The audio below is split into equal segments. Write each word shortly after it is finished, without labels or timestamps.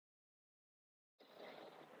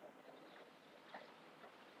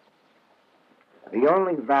The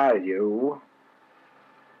only value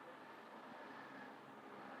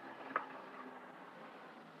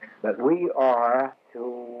that we are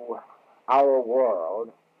to our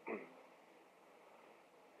world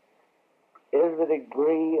is the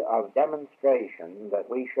degree of demonstration that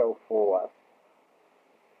we show forth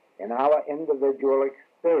in our individual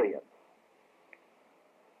experience.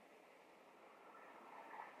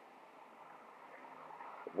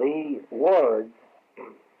 The words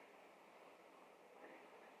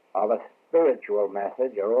of a spiritual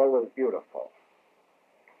message are always beautiful.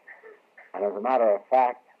 And as a matter of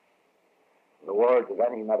fact, the words of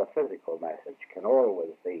any metaphysical message can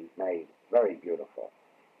always be made very beautiful.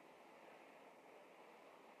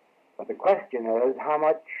 But the question is how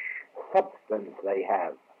much substance they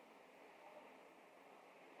have.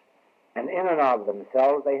 And in and of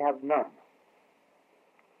themselves, they have none.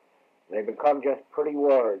 They become just pretty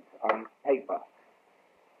words on paper.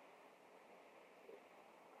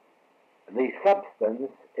 The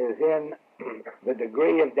substance is in the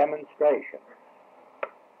degree of demonstration.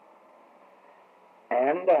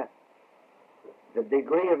 And the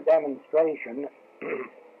degree of demonstration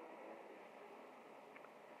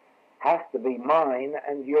has to be mine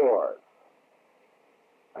and yours.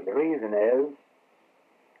 And the reason is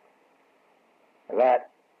that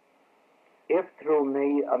if through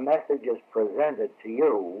me a message is presented to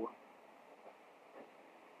you,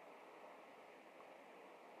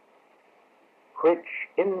 which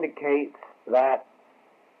indicates that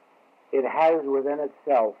it has within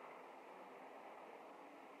itself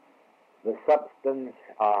the substance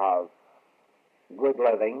of good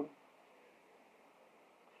living,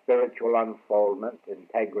 spiritual unfoldment,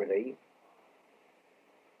 integrity,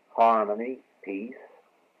 harmony, peace,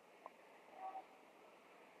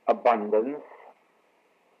 abundance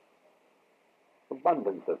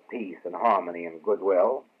of peace and harmony and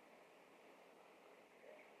goodwill.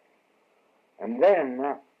 And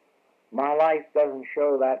then my life doesn't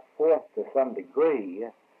show that forth to some degree,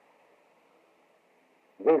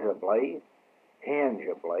 visibly,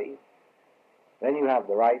 tangibly, then you have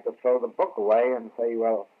the right to throw the book away and say,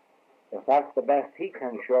 well, if that's the best he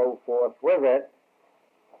can show forth with it,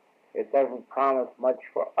 it doesn't promise much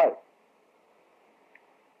for us.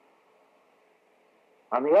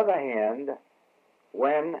 On the other hand,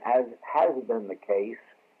 when, as has been the case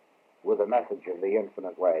with the message of the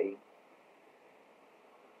infinite way,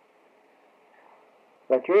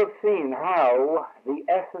 that you have seen how the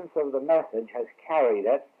essence of the message has carried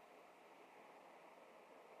it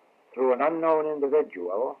through an unknown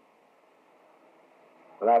individual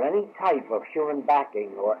without any type of human backing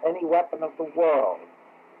or any weapon of the world,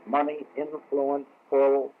 money, influence,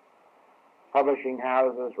 pull, publishing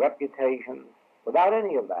houses, reputations, without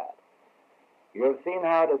any of that. You have seen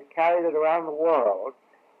how it has carried it around the world,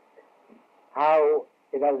 how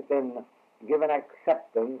it has been given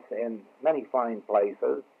acceptance in many fine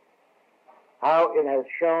places, how it has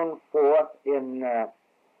shown forth in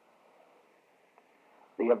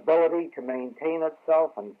the ability to maintain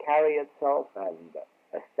itself and carry itself and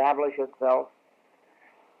establish itself,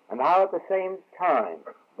 and how at the same time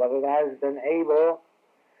that it has been able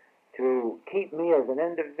to keep me as an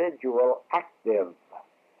individual active,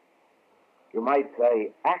 you might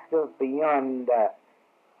say active beyond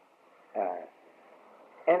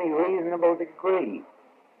any reasonable degree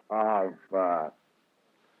of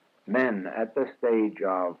men at this stage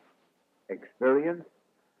of experience,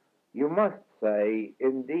 you must say,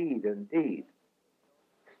 indeed, indeed,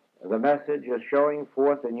 the message is showing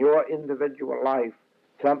forth in your individual life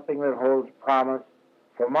something that holds promise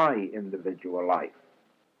for my individual life.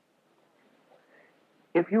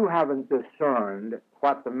 If you haven't discerned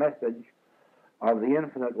what the message of the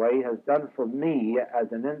infinite way has done for me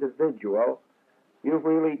as an individual, you've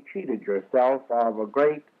really cheated yourself of a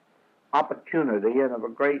great opportunity and of a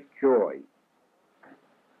great joy.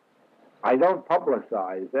 I don't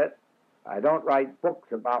publicize it. I don't write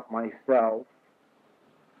books about myself,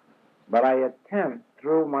 but I attempt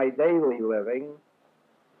through my daily living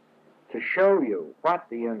to show you what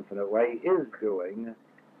the infinite way is doing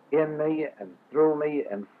in me and through me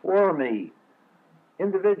and for me,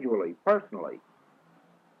 individually, personally,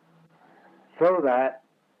 so that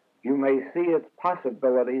you may see its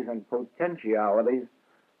possibilities and potentialities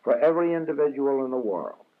for every individual in the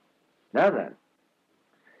world. Now then,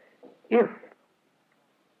 if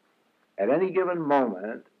at any given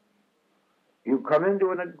moment you come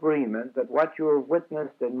into an agreement that what you have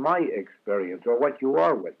witnessed in my experience, or what you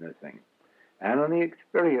are witnessing, and in the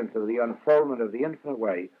experience of the unfoldment of the infinite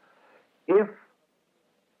way, if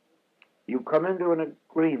you come into an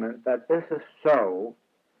agreement that this is so,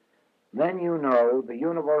 then you know the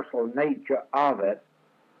universal nature of it,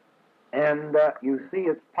 and you see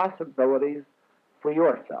its possibilities for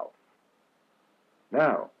yourself.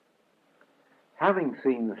 Now, having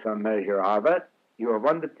seen some measure of it, you have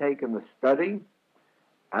undertaken the study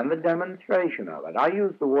and the demonstration of it. I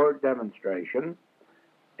use the word demonstration,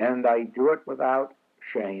 and I do it without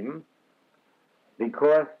shame,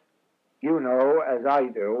 because you know, as I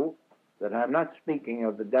do, that I'm not speaking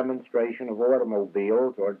of the demonstration of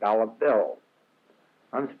automobiles or dollar bills.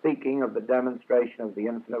 I'm speaking of the demonstration of the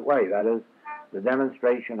infinite way, that is, the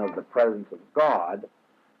demonstration of the presence of God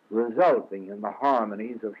resulting in the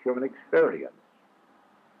harmonies of human experience.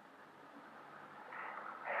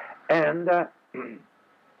 And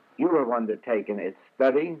you have undertaken its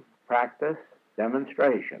study, practice,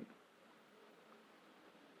 demonstration.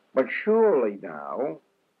 But surely now,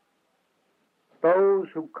 those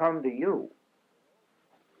who come to you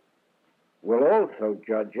will also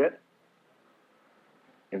judge it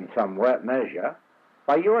in some measure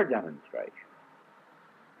by your demonstration.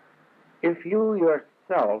 If you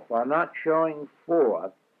yourself are not showing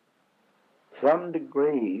forth some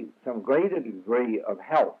greater degree of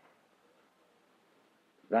health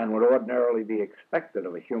than would ordinarily be expected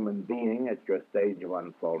of a human being at your stage of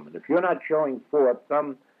unfoldment, if you're not showing forth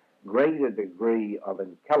some greater degree of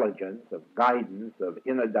intelligence, of guidance, of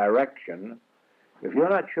inner direction, if you're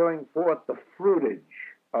not showing forth the fruitage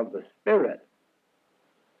of the Spirit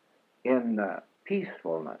in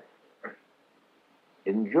peacefulness,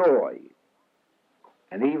 in joy,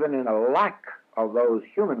 and even in a lack of those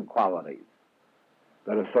human qualities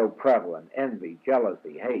that are so prevalent, envy,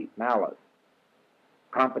 jealousy, hate, malice,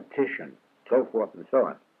 competition, so forth and so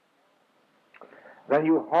on, then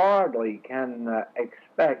you hardly can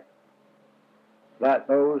expect that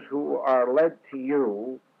those who are led to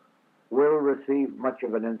you will receive much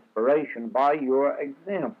of an inspiration by your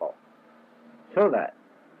example. So that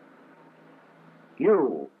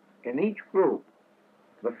you, in each group,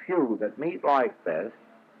 the few that meet like this,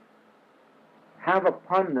 have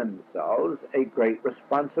upon themselves a great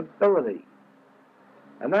responsibility.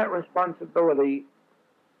 And that responsibility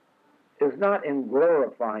is not in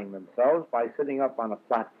glorifying themselves by sitting up on a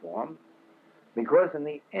platform, because in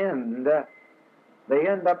the end, they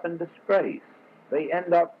end up in disgrace. They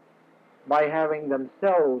end up by having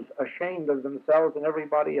themselves ashamed of themselves and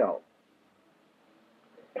everybody else.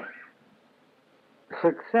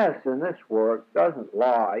 Success in this work doesn't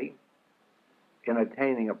lie in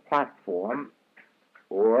attaining a platform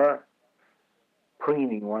or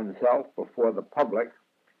preening oneself before the public.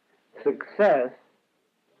 Success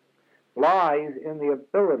lies in the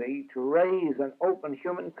ability to raise an open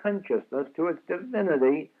human consciousness to its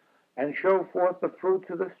divinity and show forth the fruits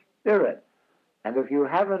of the Spirit. And if you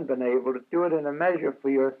haven't been able to do it in a measure for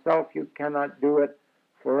yourself, you cannot do it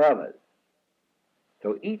for others.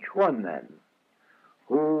 So each one then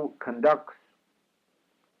who conducts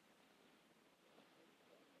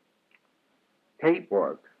tape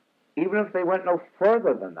work, even if they went no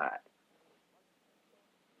further than that,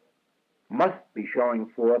 must be showing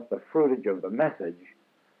forth the fruitage of the message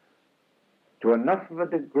to enough of a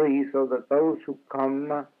degree so that those who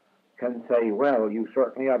come can say, well, you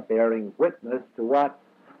certainly are bearing witness to what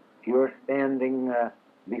you're standing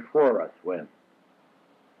before us with.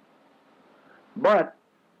 But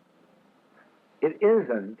it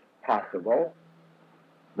isn't possible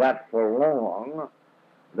that for long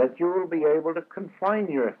that you will be able to confine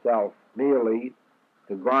yourself merely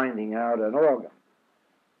to grinding out an organ,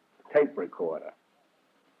 tape recorder.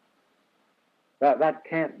 That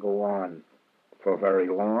can't go on for very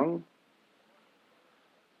long,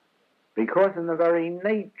 because in the very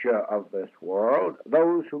nature of this world,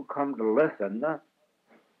 those who come to listen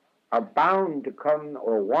are bound to come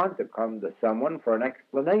or want to come to someone for an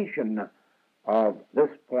explanation of this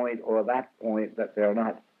point or that point that they're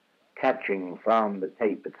not catching from the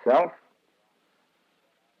tape itself,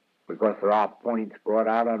 because there are points brought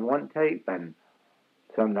out on one tape and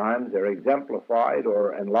sometimes they're exemplified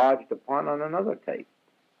or enlarged upon on another tape.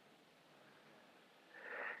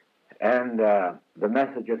 And the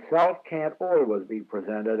message itself can't always be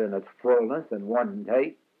presented in its fullness in one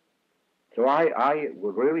tape. So I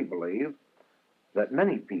would really believe that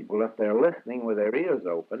many people, if they're listening with their ears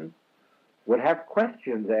open, would have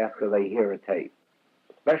questions after they hear a tape,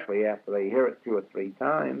 especially after they hear it 2 or 3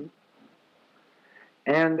 times.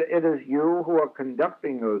 And it is you who are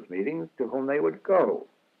conducting those meetings to whom they would go.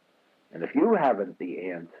 And if you haven't the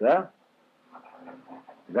answer,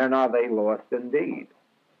 then are they lost indeed?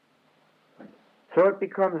 So it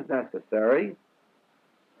becomes necessary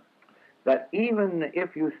that even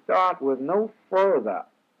if you start with no further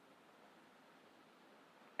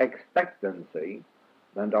expectancy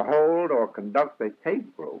than to hold or conduct a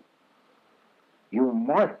tape group, you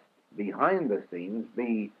must, behind the scenes,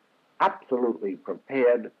 be absolutely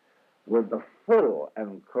prepared with the full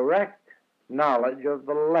and correct knowledge of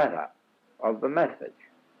the letter of the message.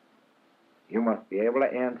 You must be able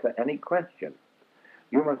to answer any question.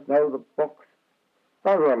 You must know the books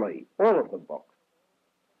thoroughly, all of the books,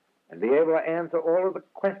 and be able to answer all of the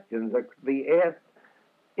questions that could be asked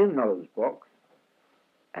in those books.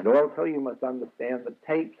 And also you must understand the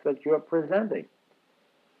tapes that you're presenting.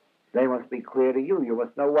 They must be clear to you. You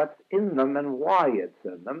must know what's in them and why it's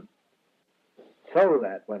in them, so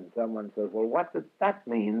that when someone says, well, what does that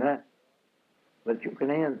mean? That you can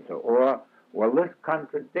answer. Or, well, this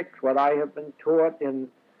contradicts what I have been taught in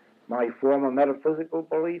my former metaphysical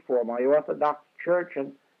belief or my Orthodox church,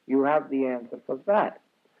 and you have the answer for that.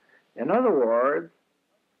 In other words,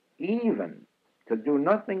 even to do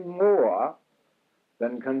nothing more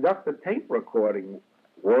than conduct a tape recording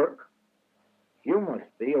work, you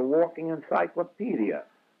must be a walking encyclopedia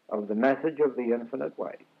of the message of the infinite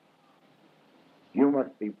way. You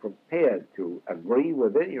must be prepared to agree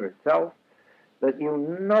within yourself that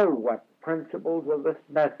you know what the principles of this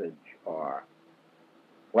message are,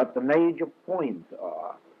 what the major points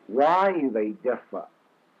are, why they differ,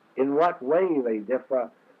 in what way they differ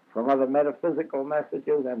from other metaphysical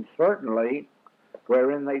messages, and certainly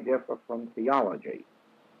wherein they differ from theology.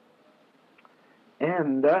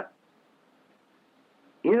 And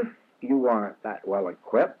if you aren't that well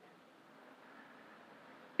equipped,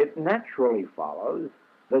 it naturally follows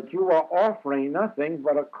that you are offering nothing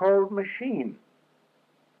but a cold machine.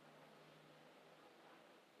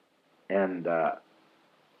 And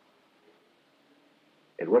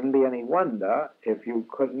it wouldn't be any wonder if you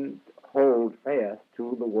couldn't hold fast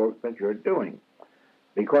to the work that you're doing,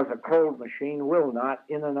 because a cold machine will not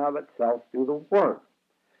in and of itself do the work.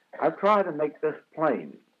 I've tried to make this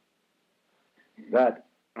plain, that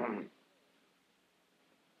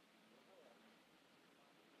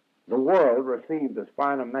the world received as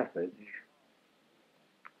fine a message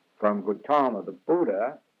from Gautama the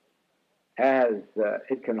Buddha as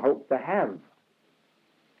it can hope to have.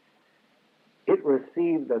 It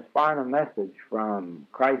received as fine a message from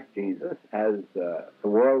Christ Jesus as the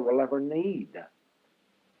world will ever need.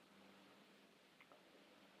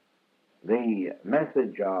 The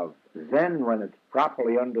message of Zen, when it's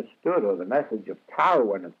properly understood, or the message of Tao,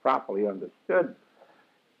 when it's properly understood,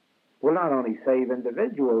 will not only save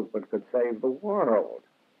individuals, but could save the world.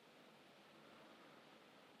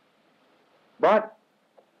 But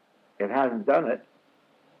it hasn't done it,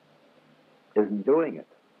 isn't doing it.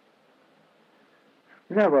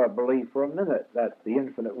 Never believe for a minute that the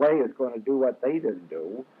infinite way is going to do what they didn't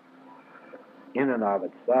do in and of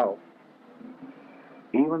itself.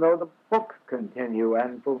 Even though the books continue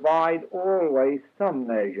and provide always some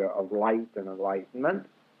measure of light and enlightenment,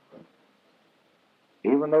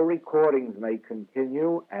 even though recordings may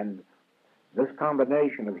continue, and this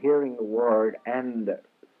combination of hearing the word and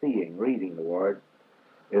seeing, reading the word,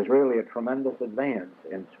 is really a tremendous advance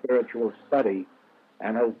in spiritual study,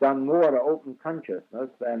 and has done more to open consciousness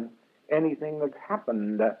than anything that's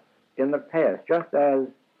happened in the past, just as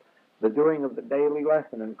the doing of the daily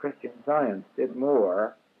lesson in Christian Science did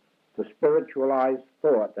more to spiritualize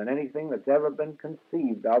thought than anything that's ever been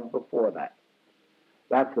conceived of before that.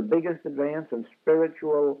 That's the biggest advance in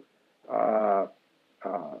spiritual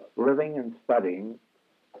living and studying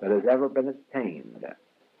that has ever been attained.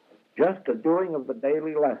 Just the doing of the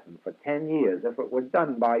daily lesson for 10 years, if it were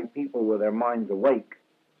done by people with their minds awake,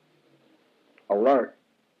 alert,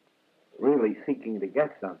 really seeking to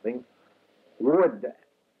get something,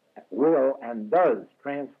 will and does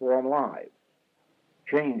transform lives,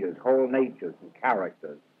 changes whole natures and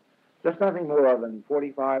characters. Just nothing more than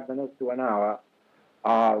 45 minutes to an hour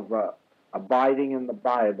of abiding in the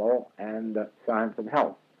Bible and science and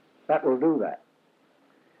health. That will do that.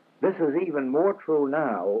 This is even more true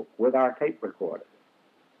now with our tape recorders.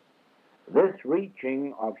 This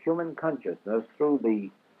reaching of human consciousness through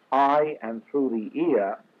the eye and through the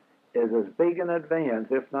ear is as big an advance,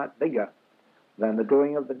 if not bigger, than the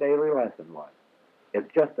doing of the daily lesson was.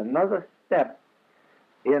 It's just another step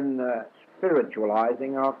in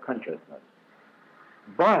spiritualizing our consciousness.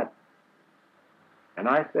 But, and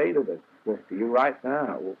I say to this to you right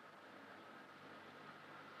now,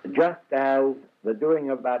 just as the doing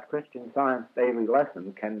of that Christian Science daily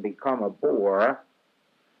lesson can become a bore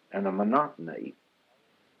and a monotony,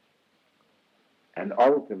 and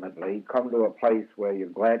ultimately come to a place where you're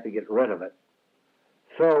glad to get rid of it,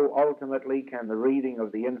 so ultimately can the reading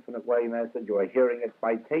of the Infinite Way message or hearing it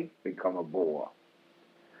by tape become a bore.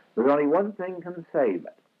 There's only one thing can save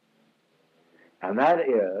it, and that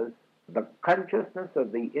is the consciousness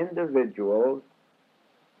of the individuals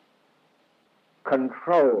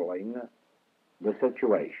controlling the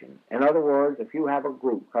situation. In other words, if you have a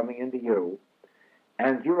group coming into you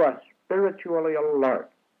and you are spiritually alert,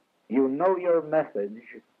 you know your message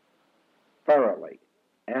thoroughly,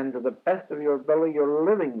 and to the best of your ability you're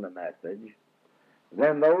living the message,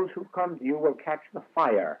 then those who come to you will catch the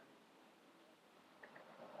fire.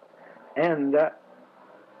 And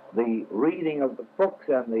the reading of the books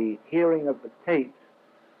and the hearing of the tapes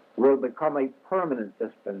will become a permanent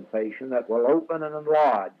dispensation that will open and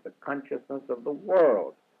enlarge the consciousness of the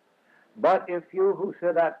world. But if you who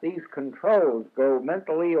sit at these controls go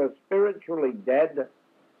mentally or spiritually dead,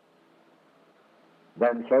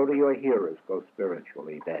 then so do your hearers go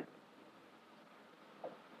spiritually dead.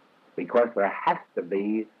 Because there has to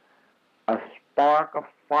be a spark of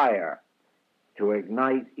fire to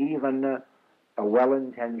ignite even a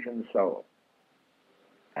well-intentioned soul.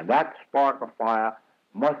 And that spark of fire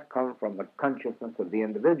must come from the consciousness of the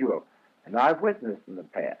individual. And I've witnessed in the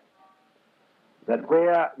past that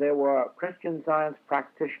where there were Christian Science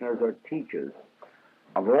practitioners or teachers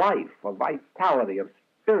of life, of vitality, of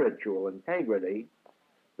spiritual integrity,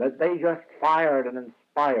 that they just fired and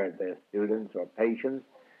inspired their students or patients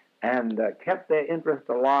and kept their interest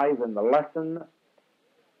alive in the lesson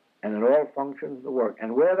and in all functions of the work.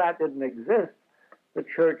 And where that didn't exist, the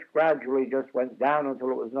church gradually just went down until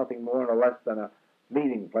it was nothing more or less than a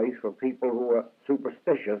meeting place for people who were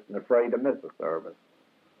superstitious and afraid to miss a service.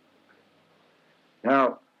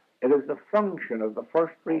 Now, it is the function of the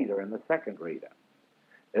first reader and the second reader.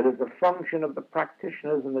 It is the function of the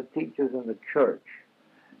practitioners and the teachers in the church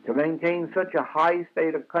to maintain such a high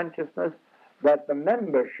state of consciousness that the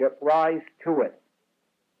membership rise to it.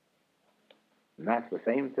 And that's the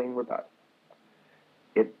same thing with us.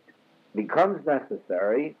 It becomes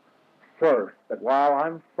necessary first that while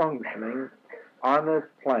I'm functioning on this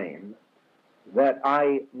plane, that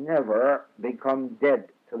I never become dead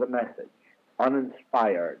to the message,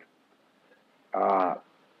 uninspired,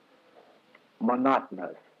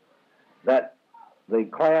 monotonous, that the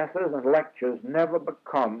classes and lectures never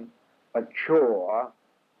become a chore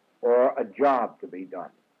or a job to be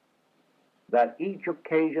done, that each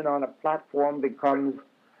occasion on a platform becomes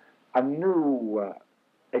a new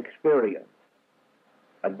experience,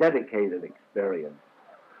 a dedicated experience,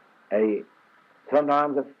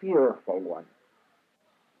 sometimes a fearful one.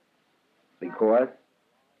 Because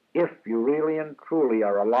if you really and truly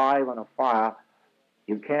are alive on a fire,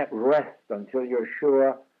 you can't rest until you're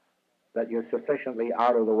sure that you're sufficiently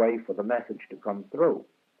out of the way for the message to come through.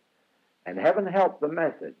 And heaven help the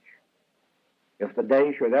message if the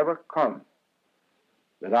day should ever come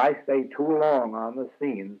that I stay too long on the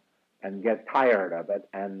scene and get tired of it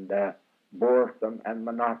and boresome and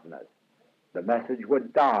monotonous. The message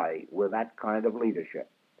would die with that kind of leadership.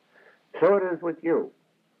 So it is with you.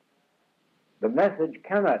 The message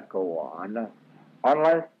cannot go on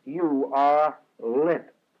unless you are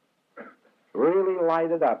lit, really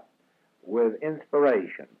lighted up with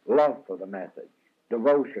inspiration, love for the message,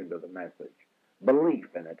 devotion to the message, belief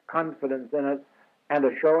in it, confidence in it, and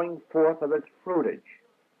a showing forth of its fruitage.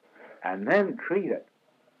 And then treat it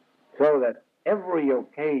so that every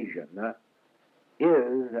occasion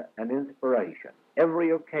is an inspiration.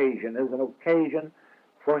 Every occasion is an occasion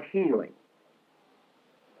for healing.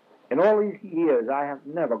 In all these years, I have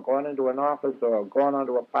never gone into an office or gone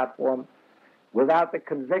onto a platform without the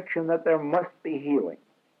conviction that there must be healing,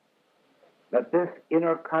 that this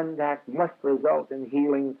inner contact must result in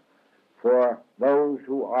healing for those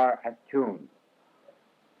who are attuned.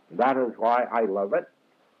 That is why I love it.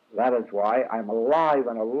 That is why I'm alive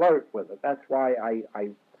and alert with it. That's why I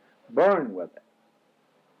burn with it.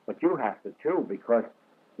 But you have to too, because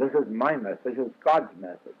this is my message, it's God's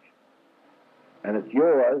message. And it's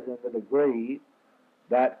yours in the degree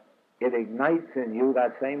that it ignites in you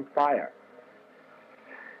that same fire.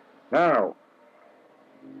 Now,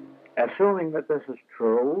 assuming that this is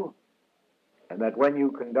true, and that when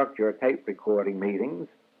you conduct your tape recording meetings,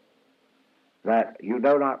 that you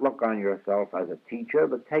do not look on yourself as a teacher,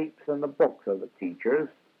 the tapes and the books are the teachers,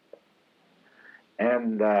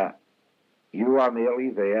 and you are merely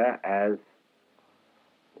there as,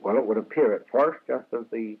 well, it would appear at first, just as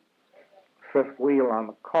the fifth wheel on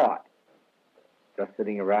the cart, just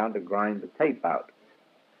sitting around to grind the tape out.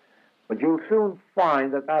 But you'll soon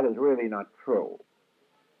find that that is really not true.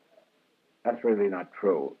 That's really not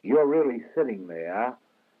true. You're really sitting there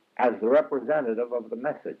as the representative of the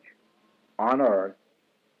message on earth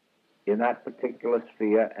in that particular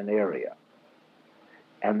sphere and area.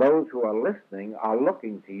 And those who are listening are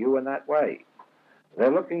looking to you in that way.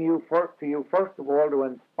 They're looking to you, first of all, to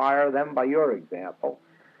inspire them by your example.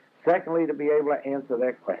 Secondly, to be able to answer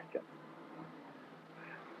their questions.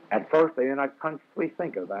 At first, they may not consciously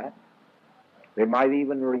think of that. They might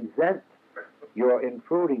even resent your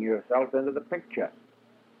intruding yourself into the picture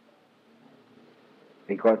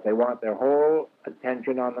because they want their whole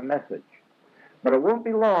attention on the message. But it won't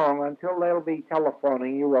be long until they'll be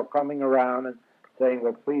telephoning you or coming around and saying,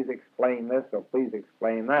 well, please explain this or please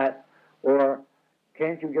explain that, or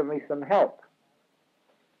can't you give me some help?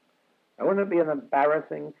 Now, wouldn't it be an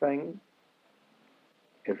embarrassing thing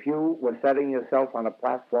if you were setting yourself on a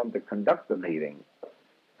platform to conduct the meeting,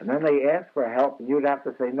 and then they ask for help, and you'd have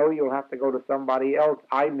to say, no, you'll have to go to somebody else.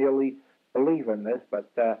 I merely believe in this, but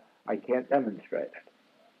I can't demonstrate it.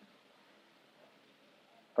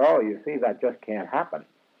 Oh, you see, that just can't happen.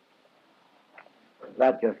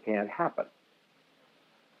 That just can't happen.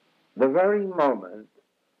 The very moment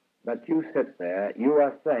that you sit there, you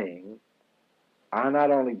are saying, I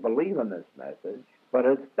not only believe in this message, but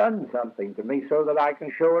it's done something to me so that I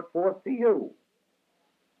can show it forth to you.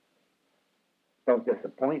 Don't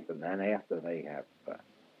disappoint them then after they have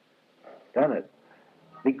done it.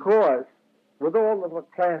 Because with all of the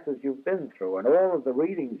classes you've been through and all of the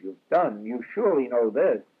readings you've done, you surely know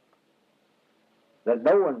this, that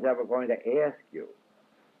no one's ever going to ask you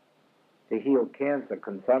to heal cancer,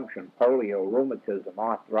 consumption, polio, rheumatism,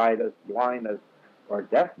 arthritis, blindness, or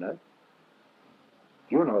deafness.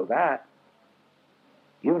 You know that.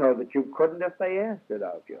 You know that you couldn't if they asked it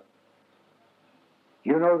of you.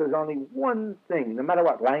 You know there's only one thing, no matter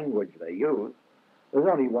what language they use, there's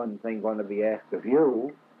only one thing going to be asked of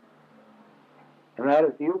you, and that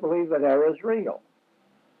is, do you believe that error is real?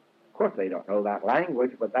 Of course they don't know that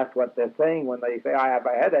language, but that's what they're saying when they say, I have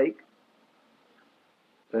a headache.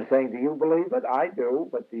 They're saying, do you believe it? I do,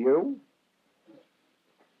 but do you?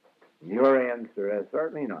 Your answer is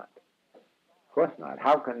certainly not. Of course not.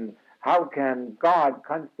 How can God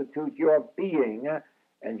constitute your being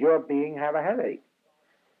and your being have a headache?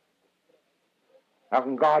 How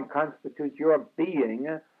can God constitute your being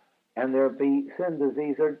and there be sin,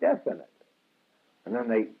 disease, or death in it? And then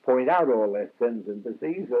they point out all their sins and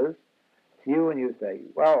diseases to you, and you say,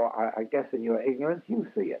 well, I guess in your ignorance you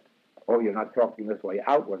see it. Oh, you're not talking this way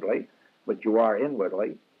outwardly, but you are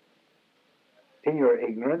inwardly. In your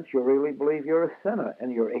ignorance, you really believe you're a sinner.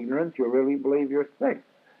 In your ignorance, you really believe you're sick.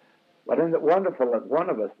 But isn't it wonderful that one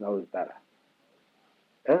of us knows better?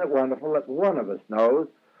 Isn't it wonderful that one of us knows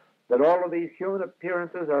that all of these human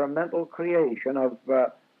appearances are a mental creation of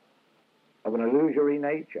an illusory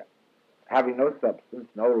nature, having no substance,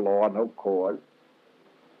 no law, no cause?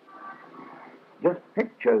 Just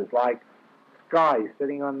pictures like skies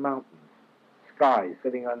sitting on mountains, skies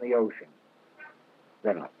sitting on the ocean.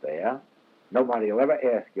 They're not there. Nobody will ever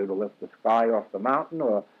ask you to lift the sky off the mountain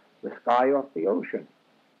or the sky off the ocean,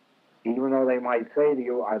 even though they might say to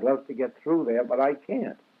you, I'd love to get through there, but I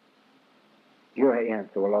can't. Your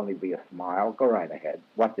answer will only be a smile. Go right ahead.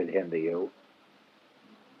 What did hinder you?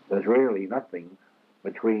 There's really nothing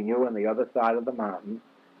between you and the other side of the mountain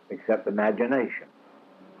except imagination.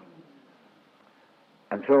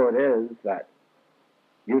 And so it is that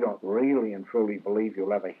you don't really and truly believe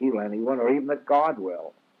you'll ever heal anyone, or even that God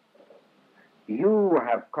will. You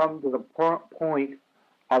have come to the point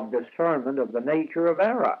of discernment of the nature of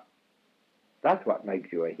error. That's what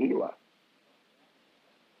makes you a healer.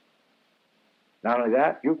 Not only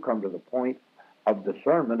that, you've come to the point of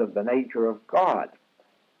discernment of the nature of God,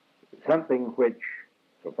 something which,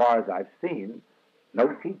 so far as I've seen,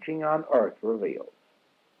 no teaching on earth reveals.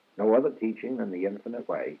 No other teaching in the infinite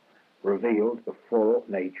way reveals the full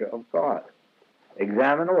nature of God.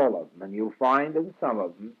 Examine all of them, and you'll find in some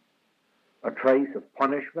of them a trace of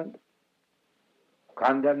punishment,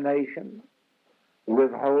 condemnation,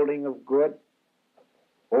 withholding of good,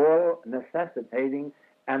 all necessitating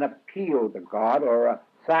an appeal to God, or a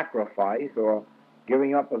sacrifice, or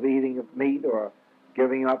giving up of eating of meat, or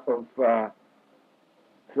giving up of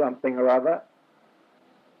something or other.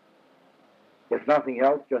 If nothing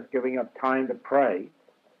else, just giving up time to pray.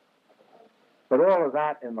 But all of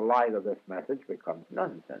that, in the light of this message, becomes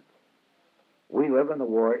nonsense. We live in the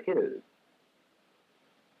war is.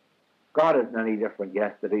 God isn't any different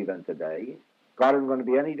yesterday than today. God isn't going to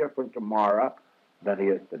be any different tomorrow than he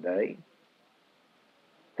is today.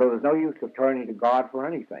 So there's no use of turning to God for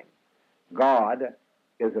anything. God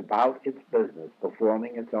is about its business,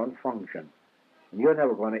 performing its own function. And you're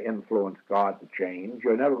never going to influence God to change.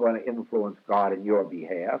 You're never going to influence God in your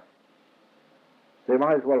behalf. So you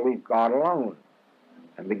might as well leave God alone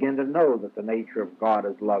and begin to know that the nature of God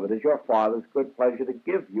is love. It is your Father's good pleasure to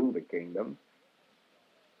give you the kingdom.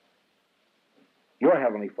 Your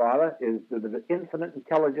Heavenly Father is the infinite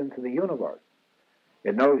intelligence of the universe.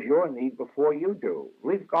 It knows your need before you do.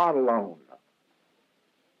 Leave God alone.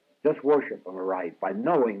 Just worship Him aright by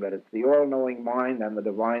knowing that it's the all-knowing mind and the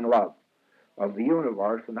divine love of the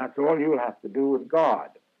universe, and that's all you'll have to do with God.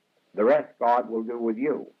 The rest God will do with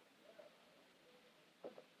you.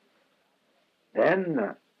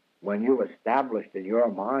 Then, when you've established in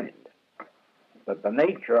your mind that the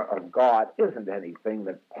nature of God isn't anything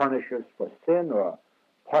that punishes for sin or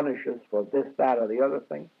punishes for this, that, or the other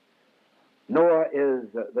thing, nor is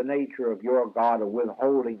the nature of your God a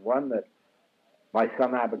withholding one that by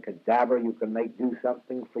some abracadabra you can make do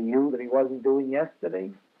something for you that He wasn't doing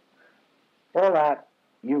yesterday. All that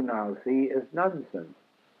you now see is nonsense.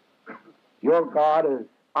 Your God is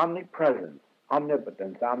omnipresent,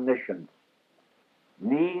 omnipotent, omniscient,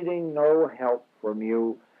 needing no help from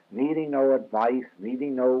you, needing no advice,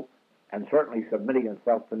 needing no, and certainly submitting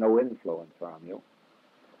Himself to no influence from you.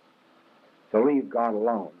 So leave God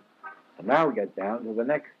alone. And now we get down to the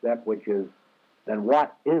next step, which is, then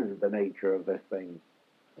what is the nature of this thing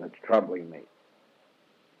that's troubling me?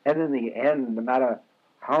 And in the end, no matter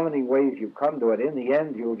how many ways you come to it, in the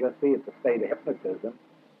end you'll just see it's a state of hypnotism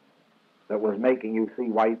that was making you see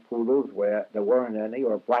white poodles where there weren't any,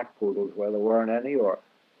 or black poodles where there weren't any, or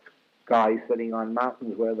guys sitting on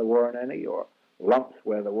mountains where there weren't any, or lumps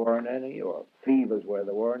where there weren't any, or fevers where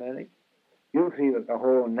there weren't any. You'll see that the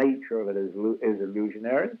whole nature of it is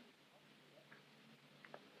illusionary.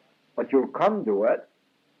 But you'll come to it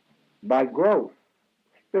by growth,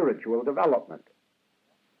 spiritual development,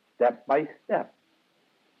 step by step.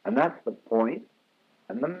 And that's the point,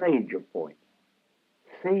 and the major point.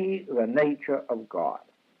 See the nature of God,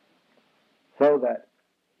 so that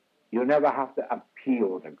you never have to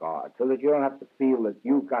appeal to God, so that you don't have to feel that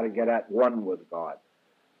you've got to get at one with God.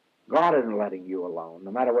 God isn't letting you alone.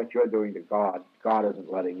 No matter what you're doing to God, God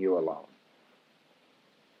isn't letting you alone.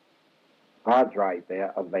 God's right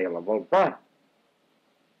there, available, but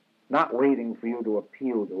not waiting for you to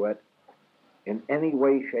appeal to it in any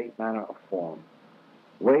way, shape, manner, or form.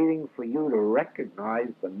 Waiting for you to recognize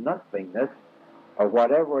the nothingness of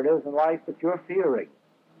whatever it is in life that you're fearing.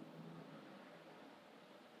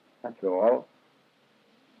 That's all.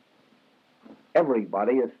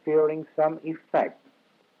 Everybody is fearing some effect.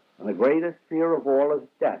 And the greatest fear of all is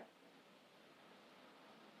death.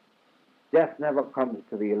 Death never comes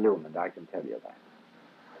to the illumined, I can tell you that.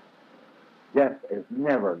 Death is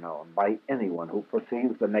never known by anyone who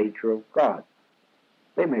perceives the nature of God.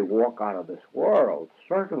 They may walk out of this world,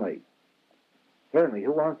 certainly. Certainly,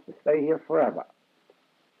 who wants to stay here forever?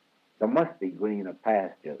 There must be greener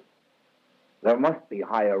pastures. There must be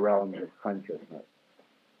higher realms of consciousness.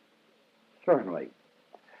 Certainly.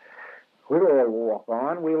 We'll all walk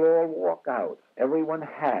on, we'll all walk out. Everyone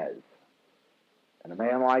has. And a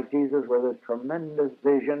man like Jesus with his tremendous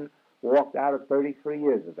vision walked out at 33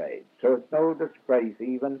 years of age. So it's no disgrace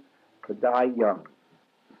even to die young.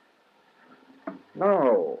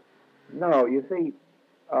 No, you see,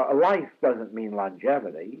 life doesn't mean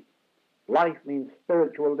longevity. Life means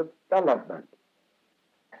spiritual development.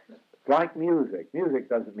 It's like music. Music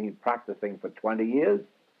doesn't mean practicing for 20 years.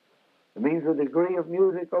 It means a degree of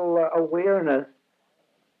musical awareness.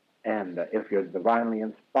 And if you're divinely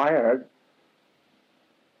inspired,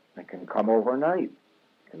 it can come overnight.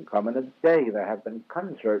 It can come in a day. There have been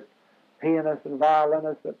concerts, pianists and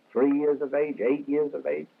violinists at 3 years of age, 8 years of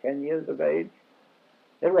age, 10 years of age.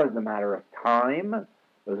 It wasn't a matter of time.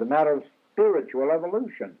 It was a matter of spiritual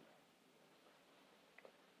evolution.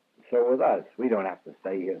 So with us, we don't have to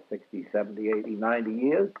stay here 60, 70, 80, 90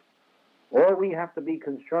 years. All we have to be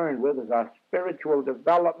concerned with is our spiritual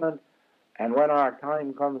development, and when our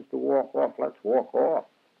time comes to walk off, let's walk off.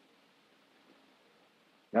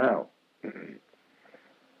 Now,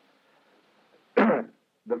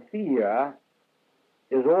 the fear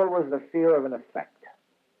is always the fear of an effect.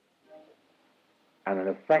 And an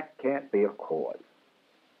effect can't be a cause.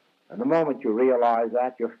 And the moment you realize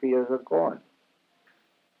that, your fears are gone.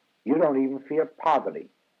 You don't even fear poverty.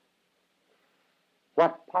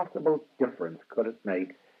 What possible difference could it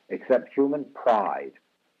make except human pride,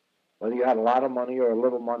 whether you had a lot of money or a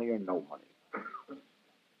little money or no money?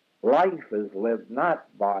 Life is lived not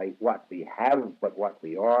by what we have, but what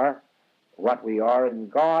we are in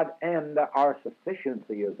God, and our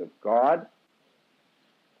sufficiency is of God.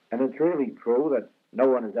 And it's really true that no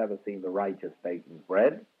one has ever seen the righteous baking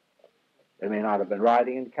bread. They may not have been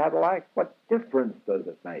riding in Cadillacs. What difference does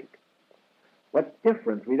it make? What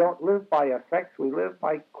difference? We don't live by effects, we live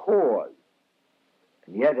by cause.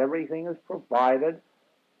 And yet everything is provided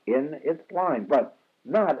in its line. But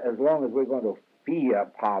not as long as we're going to fear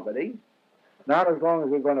poverty, Not as long as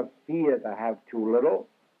we're going to fear to have too little,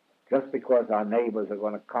 just because our neighbors are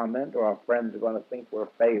going to comment or our friends are going to think we're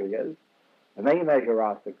failures, and they measure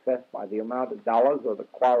our success by the amount of dollars or the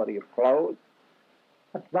quality of clothes.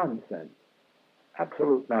 That's nonsense.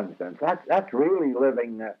 Absolute nonsense. That's really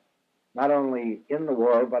living not only in the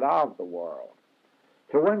world, but of the world.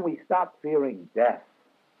 So when we stop fearing death,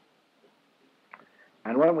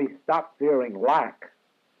 and when we stop fearing lack,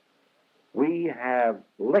 we have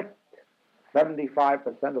licked 75%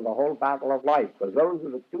 of the whole battle of life, because those are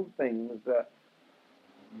the two things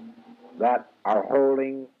that are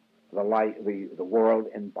holding the world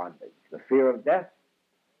in bondage: the fear of death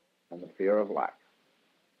and the fear of lack.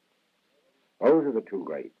 Those are the two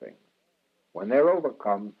great things. When they're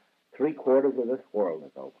overcome, 3/4 of this world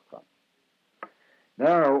is overcome.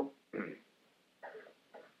 Now,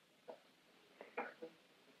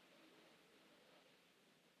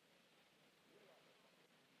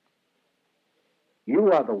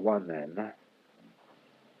 you are the one then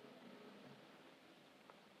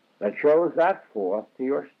that shows that forth to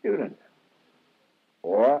your student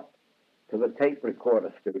or to the tape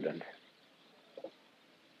recorder student,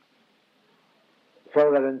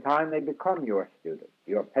 so that in time they become your student,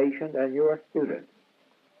 your patient and your student,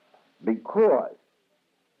 because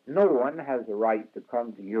no one has the right to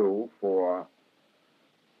come to you for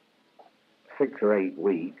 6 or 8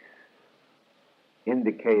 weeks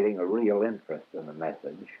indicating a real interest in the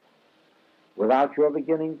message without your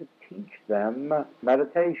beginning to teach them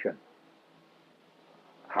meditation.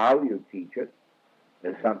 How you teach it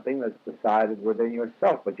is something that's decided within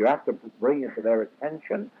yourself, but you have to bring it to their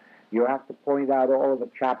attention. You have to point out all of the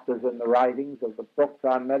chapters in the writings of the books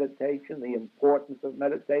on meditation, the importance of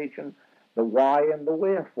meditation, the why and the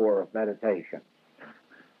wherefore of meditation.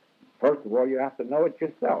 First of all, you have to know it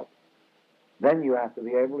yourself. Then you have to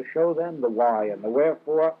be able to show them the why and the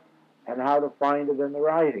wherefore and how to find it in the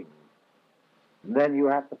writings. And then you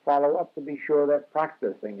have to follow up to be sure they're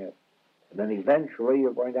practicing it. And then eventually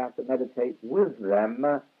you're going to have to meditate with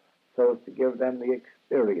them so as to give them the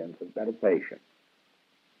experience of meditation.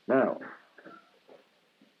 Now,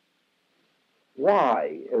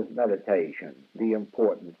 why is meditation the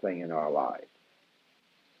important thing in our lives?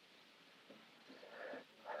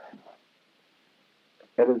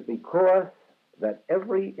 It is because that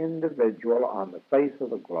every individual on the face of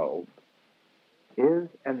the globe is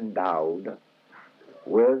endowed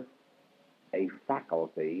with a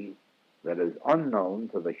faculty that is unknown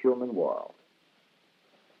to the human world.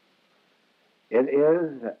 It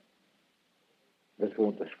is, this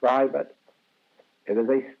won't describe it, it is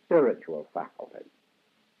a spiritual faculty.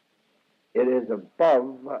 It is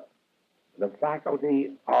above the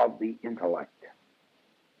faculty of the intellect.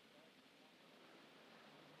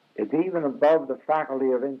 It's even above the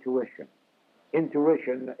faculty of intuition.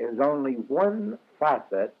 Intuition is only one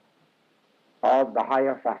facet of the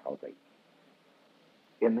higher faculty.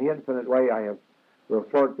 In the infinite way, I have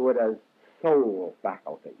referred to it as soul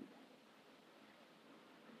faculties.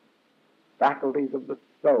 Faculties of the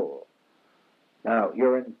soul. Now,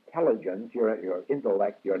 your intelligence, your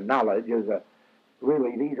intellect, your knowledge is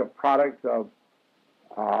really, these are products of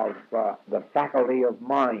the faculty of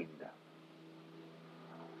mind.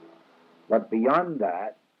 But beyond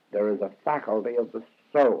that, there is a faculty of the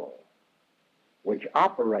soul, which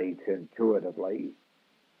operates intuitively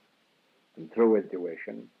and through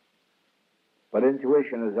intuition. But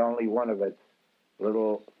intuition is only one of its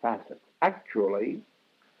little facets. Actually,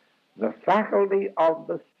 the faculty of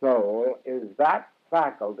the soul is that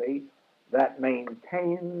faculty that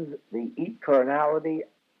maintains the eternality,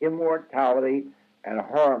 immortality, and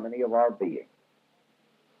harmony of our being.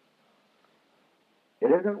 It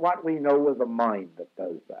isn't what we know with the mind that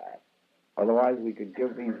does that. Otherwise, we could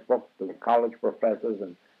give these books to the college professors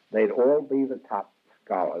and they'd all be the top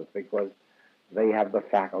scholars because they have the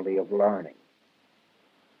faculty of learning.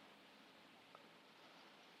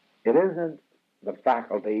 It isn't the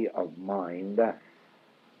faculty of mind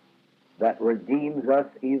that redeems us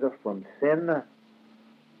either from sin,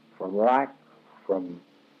 from lack, from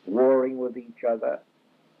warring with each other,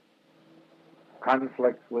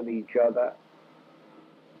 conflicts with each other,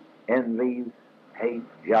 envies, hate,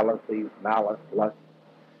 jealousies, malice, lust.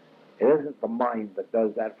 It isn't the mind that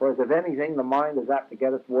does that for us. If anything, the mind is apt to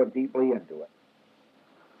get us more deeply into it.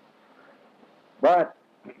 But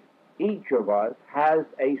each of us has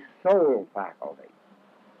a soul faculty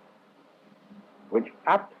which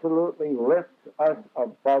absolutely lifts us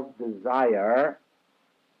above desire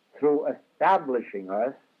through establishing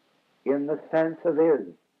us in the sense of is.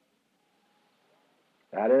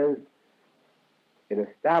 That is, it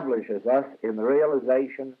establishes us in the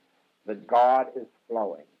realization that God is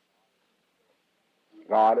flowing.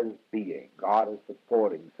 God is being. God is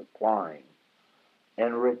supporting, supplying,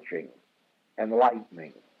 enriching,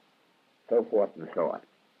 enlightening, so forth and so on.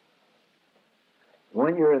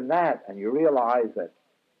 When you're in that and you realize that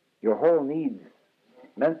your whole needs,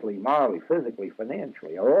 mentally, morally, physically,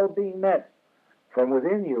 financially, are all being met from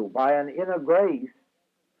within you by an inner grace,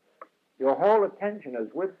 your whole attention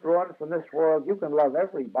is withdrawn from this world. You can love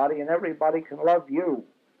everybody, and everybody can love you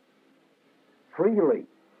freely.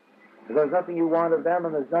 There's nothing you want of them,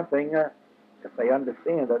 and there's nothing, if they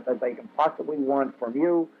understand it, that they can possibly want from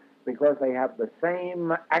you, because they have the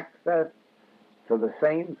same access to the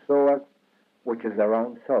same source, which is their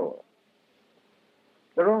own soul.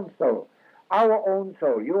 Their own soul. Our own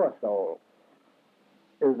soul, your soul,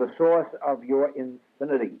 is the source of your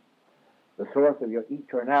infinity, the source of your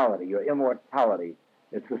eternality, your immortality.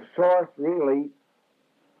 It's the source, really,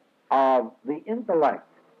 of the intellect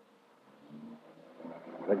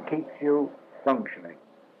that keeps you functioning.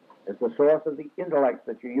 It's the source of the intellect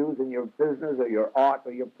that you use in your business or your art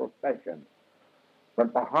or your profession.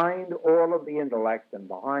 But behind all of the intellect and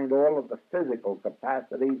behind all of the physical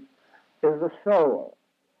capacities is the soul.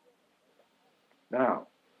 Now,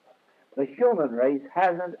 the human race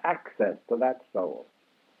hasn't access to that soul.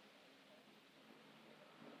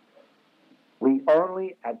 We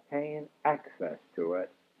only attain access to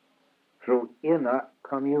it through inner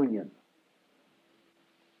communion.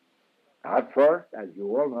 At first, as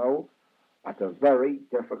you all know, that's a very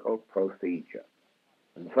difficult procedure.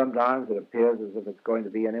 And sometimes it appears as if it's going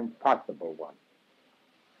to be an impossible one.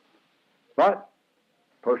 But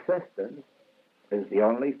persistence is the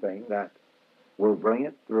only thing that will bring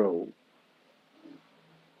it through.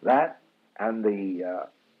 That and the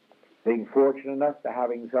being fortunate enough to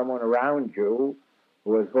having someone around you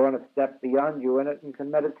who is going to step beyond you in it and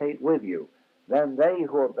can meditate with you. Then they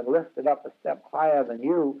who have been lifted up a step higher than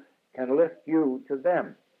you can lift you to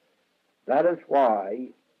them. That is why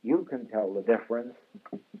you can tell the difference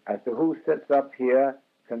as to who sits up here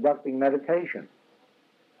conducting meditation.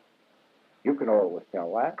 You can always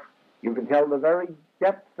tell that. You can tell the very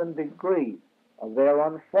depth and degree of their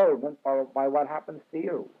unfoldment by what happens to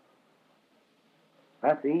you.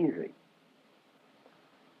 That's easy.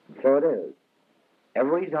 And so it is.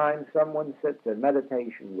 Every time someone sits in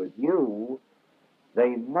meditation with you,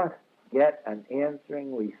 they must get an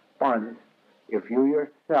answering response if you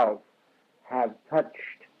yourself have touched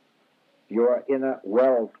your inner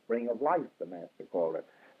wellspring of life, the Master called it.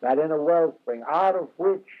 That inner wellspring out of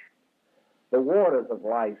which the waters of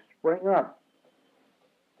life spring up.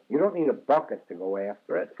 You don't need a bucket to go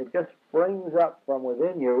after it. It just springs up from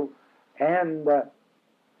within you, and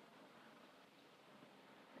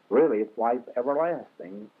really it's life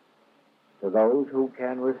everlasting to those who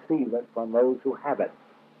can receive it from those who have it.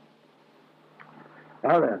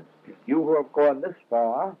 Now then, you who have gone this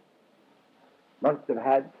far must have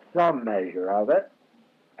had some measure of it,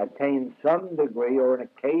 attained some degree or an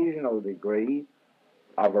occasional degree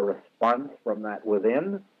of a response from that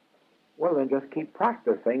within. Well, then just keep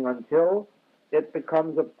practicing until it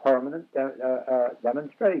becomes a permanent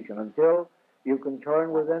demonstration, until you can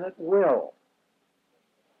turn within at will.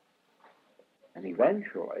 And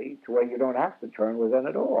eventually, to where you don't have to turn within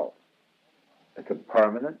at all. It's a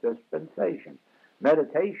permanent dispensation.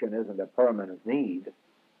 Meditation isn't a permanent need.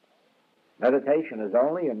 Meditation is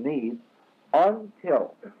only a need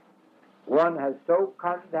until one has so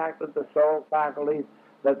contacted the soul faculties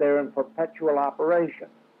that they're in perpetual operation.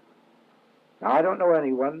 Now, I don't know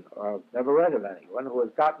anyone, or I've never read of anyone, who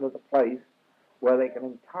has gotten to the place where they can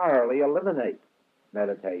entirely eliminate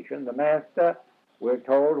meditation. The Master, we're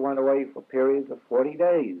told, went away for periods of 40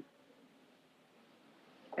 days.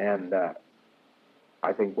 And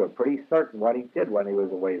I think we're pretty certain what he did when he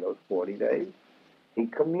was away those 40 days. He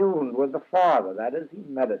communed with the Father. That is, he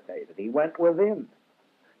meditated. He went within.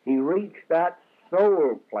 He reached that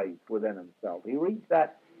soul place within himself. He reached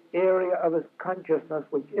that area of his consciousness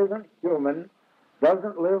which isn't human,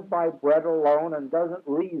 doesn't live by bread alone, and doesn't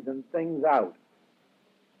reason things out,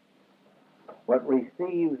 but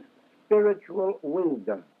receives spiritual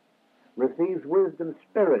wisdom, receives wisdom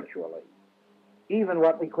spiritually, even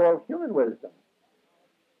what we call human wisdom.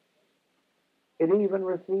 It even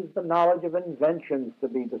receives the knowledge of inventions to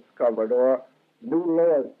be discovered, or new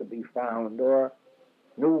laws to be found, or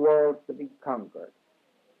new worlds to be conquered.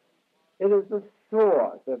 It is the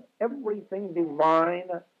source of everything divine,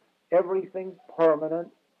 everything permanent,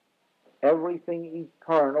 everything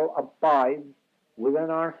eternal abides within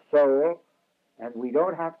our soul, and we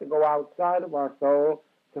don't have to go outside of our soul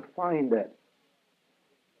to find it.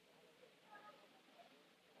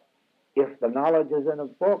 If the knowledge is in a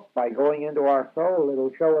book, by going into our soul,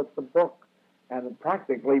 it'll show us the book and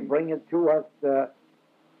practically bring it to us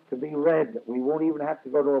to be read. We won't even have to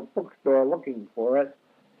go to a bookstore looking for it.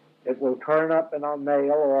 It will turn up in our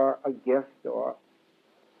mail or a gift or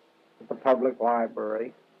at the public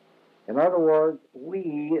library. In other words,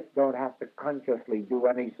 we don't have to consciously do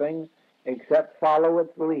anything except follow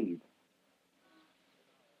its lead.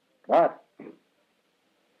 But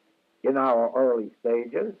in our early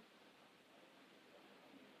stages,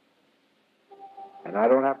 and I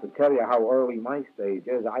don't have to tell you how early my stage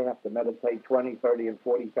is, I have to meditate 20, 30, and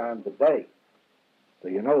 40 times a day. So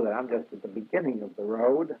you know that I'm just at the beginning of the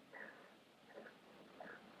road.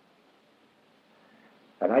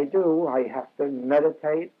 And I have to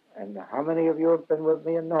meditate. And how many of you have been with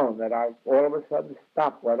me and known that I've all of a sudden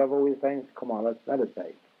stopped whatever we're saying, come on, let's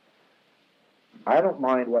meditate. I don't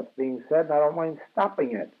mind what's being said, and I don't mind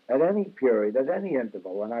stopping it at any period, at any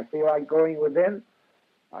interval. When I feel like going within,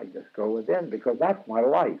 I just go within, because that's my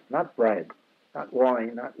life, not bread, not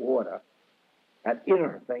wine, not water. That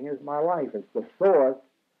inner thing is my life. It's the source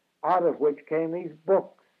out of which came these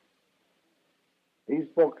books. These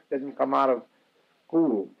books didn't come out of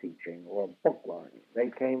school teaching or book learning. They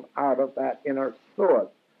came out of that inner source.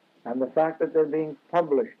 And the fact that they're being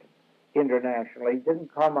published internationally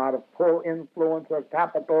didn't come out of pull influence or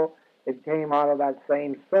capital. It came out of that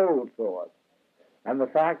same soul source. And the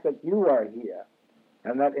fact that you are here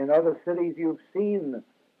and that in other cities you've seen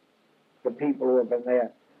the people who have been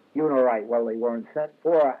there, you know right well they weren't sent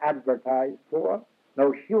for or advertised for.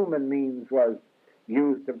 No human means was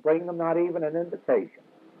used to bring them, not even an invitation.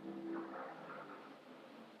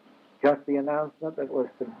 Just the announcement that was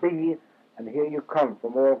to be, and here you come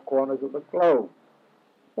from all corners of the globe.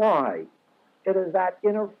 Why? It is that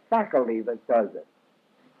inner faculty that does it.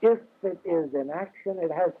 If it is in action,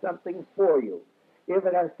 it has something for you. If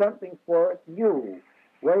it has something for it, you,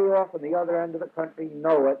 way off on the other end of the country,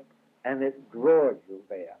 know it, and it draws you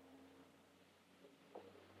there.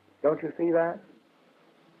 Don't you see that?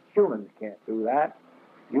 Humans can't do that.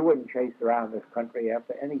 You wouldn't chase around this country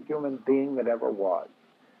after any human being that ever was.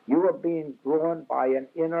 You are being drawn by an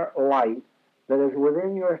inner light that is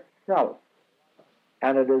within yourself,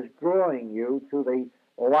 and it is drawing you to the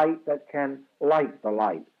light that can light the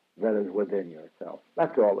light that is within yourself.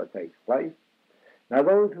 That's all that takes place. Now,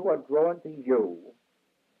 those who are drawn to you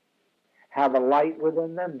have a light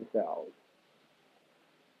within themselves,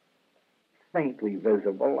 faintly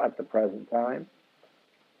visible at the present time,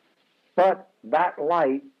 but that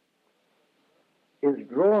light is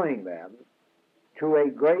drawing them to a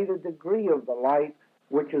greater degree of the light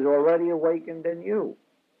which is already awakened in you.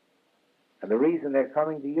 And the reason they're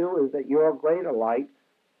coming to you is that your greater light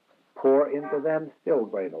pour into them still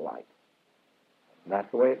greater light. And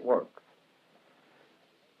that's the way it works.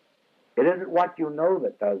 It isn't what you know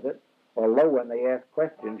that does it, although when they ask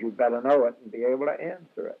questions you better know it and be able to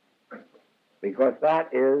answer it. Because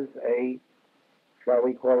that is a, shall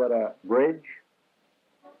we call it a bridge?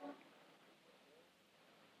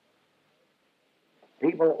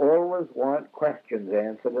 People always want questions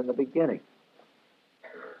answered in the beginning.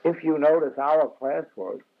 If you notice our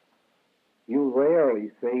classwork, you rarely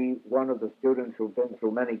see one of the students who've been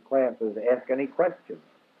through many classes ask any questions.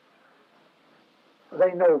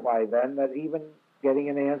 They know by then that even getting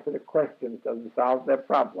an answer to questions doesn't solve their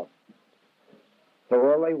problem. So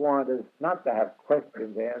all they want is not to have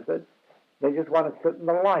questions answered. They just want to sit in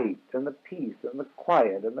the light and the peace and the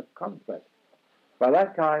quiet and the comfort. By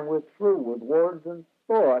that time, we're through with words and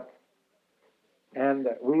thoughts, and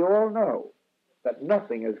we all know that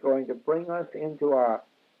nothing is going to bring us into our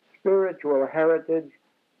spiritual heritage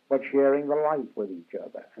but sharing the light with each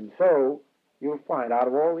other. And so you'll find out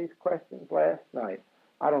of all these questions last night,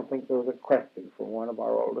 I don't think there was a question from one of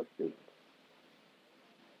our older students.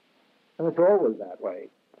 And it's always that way.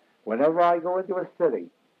 Whenever I go into a city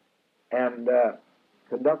and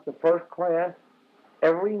conduct the first class,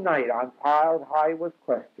 every night I'm piled high with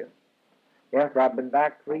questions. After I've been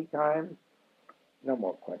back 3 times, no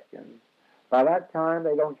more questions. By that time,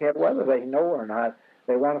 they don't care whether they know or not.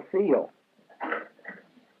 They want to feel.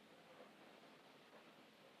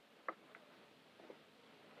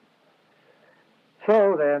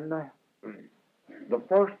 So then, the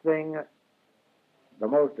first thing, the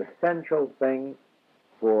most essential thing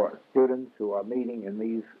for students who are meeting in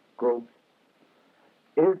these groups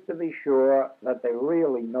is to be sure that they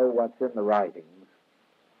really know what's in the writings.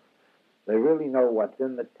 They really know what's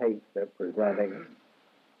in the tapes they're presenting,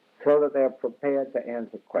 so that they're prepared to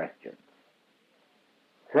answer questions.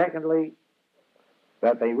 Secondly,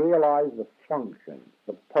 that they realize the function,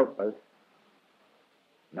 the purpose.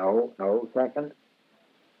 Second,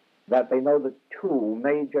 that they know the 2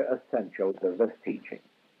 major essentials of this teaching.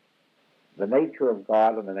 the nature of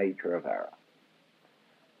God and the nature of error.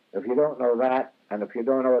 If you don't know that, and if you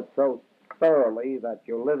don't know it so thoroughly that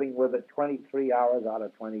you're living with it 23 hours out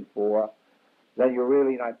of 24, then you're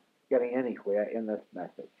really not getting anywhere in this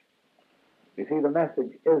message. You see, the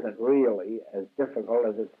message isn't really as difficult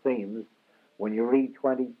as it seems when you read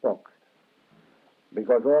 20 books,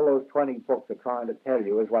 because all those 20 books are trying to tell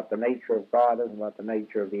you is what the nature of God is and what the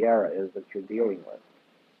nature of the error is that you're dealing with.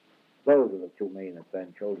 Those are the two main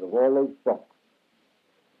essentials of all those books.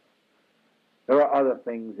 There are other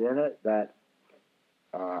things in it that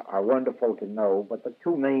are wonderful to know, but the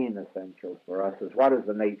two main essentials for us is what is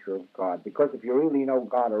the nature of God. Because if you really know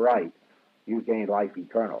God aright, you gain life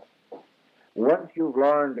eternal. Once you've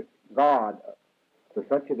learned God to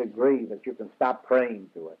such a degree that you can stop praying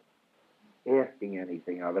to it, asking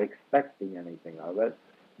anything of it, expecting anything of it,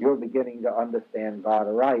 you're beginning to understand God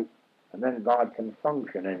aright, and then God can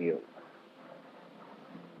function in you.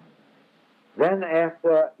 Then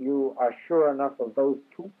after you are sure enough of those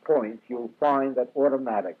 2 points, you'll find that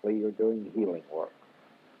automatically you're doing healing work.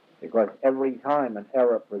 Because every time an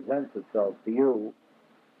error presents itself to you,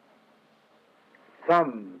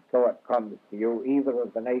 some thought comes to you either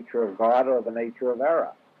of the nature of God or the nature of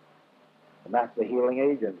error. And that's the healing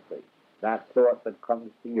agency. That thought that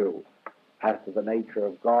comes to you as to the nature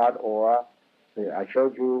of God, or, I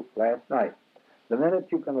showed you last night, the minute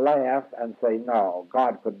you can laugh and say, no,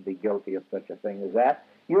 God couldn't be guilty of such a thing as that,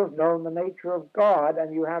 you've known the nature of God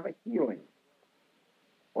and you have a healing.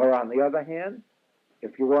 Or on the other hand,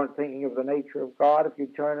 if you weren't thinking of the nature of God, if you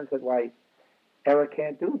turn and said, why, error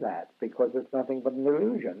can't do that because it's nothing but an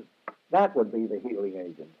illusion, that would be the healing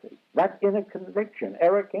agency. That's inner conviction.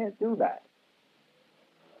 Error can't do that.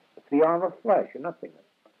 It's the arm of flesh and nothingness.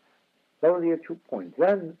 Those are your 2 points.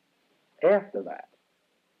 Then, after that,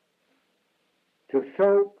 to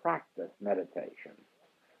so practice meditation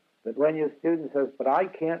that when your student says, but I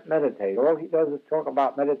can't meditate, all he does is talk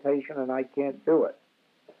about meditation and I can't do it,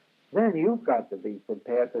 then you've got to be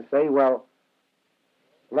prepared to say, well,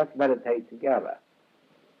 let's meditate together.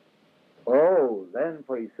 Oh, then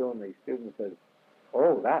pretty soon the student says,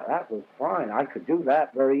 oh, that was fine. I could do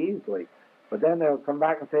that very easily. But then they'll come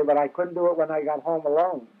back and say, but I couldn't do it when I got home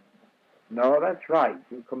alone. No, that's right.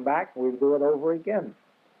 You come back and we'll do it over again.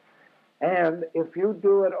 And if you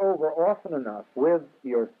do it over often enough with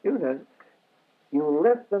your students, you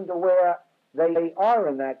lift them to where they are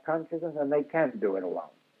in that consciousness and they can do it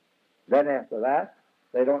alone. Then after that,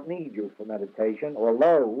 they don't need you for meditation,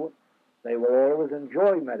 although they will always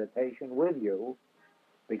enjoy meditation with you,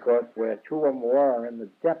 because where 2 or more are in the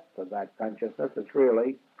depth of that consciousness, it's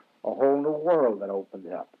really a whole new world that opens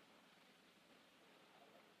up.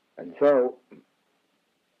 And so,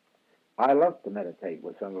 I love to meditate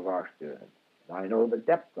with some of our students. I know the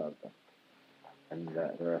depth of them. And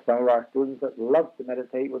there are some of our students that love to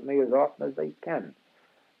meditate with me as often as they can.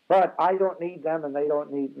 But I don't need them and they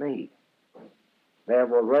don't need me. They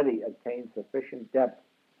have already attained sufficient depth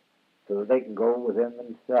so that they can go within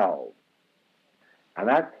themselves. And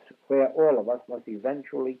that's where all of us must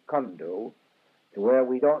eventually come to where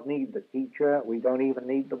we don't need the teacher, we don't even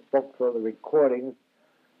need the books or the recordings,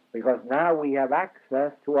 because now we have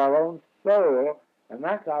access to our own soul, and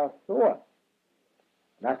that's our source.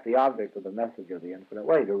 And that's the object of the message of the infinite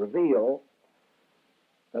way, to reveal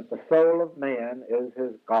that the soul of man is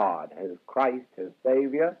his God, his Christ, his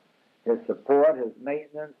Savior, his support, his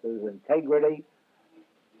maintenance, his integrity,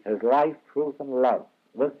 his life, truth, and love.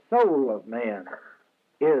 The soul of man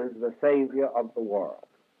is the Savior of the world.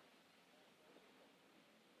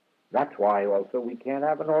 That's why also we can't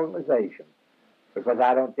have an organization, because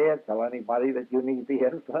I don't dare tell anybody that you need the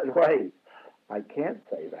infinite way. I can't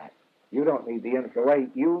say that. You don't need the infinite way.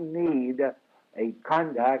 You need a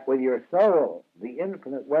contact with your soul. The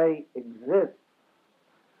infinite way exists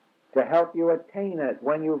to help you attain it.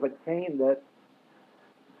 When you've attained it,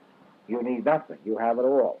 you need nothing. You have it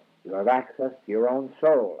all. You have access to your own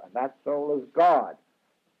soul, and that soul is God.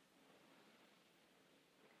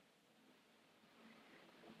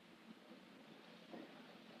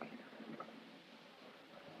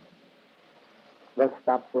 Let's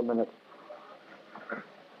stop for a minute.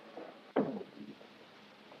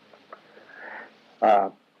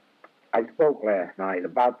 I spoke last night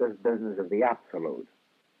about this business of the absolute.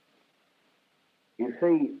 You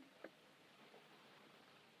see,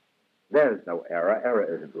 there's no error.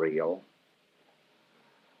 Error isn't real.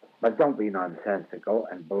 But don't be nonsensical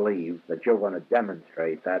and believe that you're going to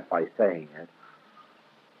demonstrate that by saying it.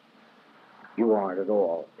 You aren't at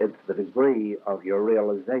all. It's the degree of your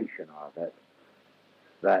realization of it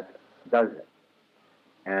that does it.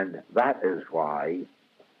 And that is why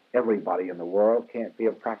Everybody in the world can't be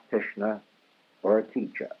a practitioner or a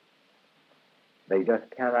teacher. They just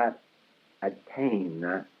cannot attain,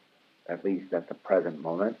 at least at the present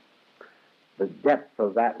moment, the depth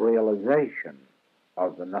of that realization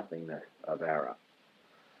of the nothingness of error.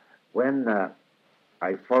 When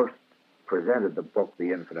I first presented the book,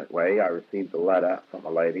 The Infinite Way, I received a letter from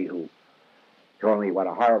a lady who told me what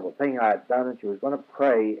a horrible thing I had done, and she was going to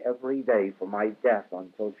pray every day for my death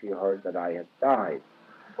until she heard that I had died.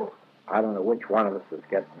 I don't know which one of us was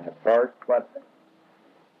getting that first, but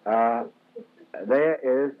there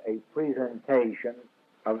is a presentation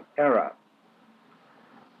of error.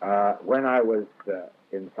 When I was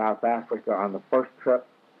in South Africa on the first trip,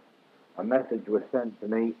 a message was sent to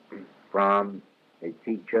me from a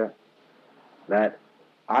teacher that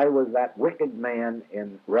I was that wicked man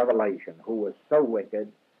in Revelation who was so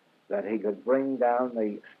wicked that he could bring down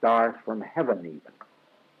the stars from heaven even.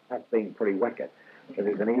 That's being pretty wicked, because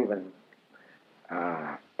he can even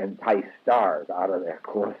entice stars out of their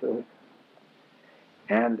courses.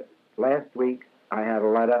 And last week I had a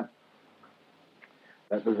letter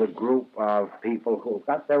that was a group of people who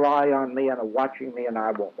got their eye on me and are watching me, and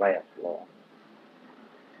I won't last long.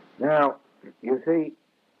 Now, you see,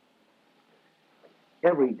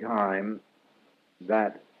 every time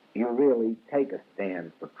that you really take a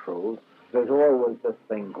stand for truth, there's always this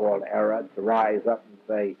thing called error to rise up and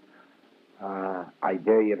say, I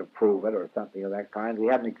dare you to prove it, or something of that kind. We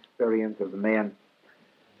had an experience of a man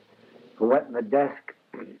who went in the desk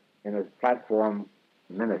in his platform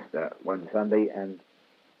minister one Sunday, and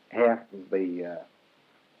half of the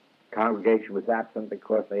congregation was absent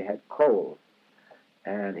because they had colds.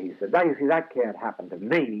 And he said, now you see, that can't happen to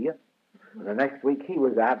me. And the next week he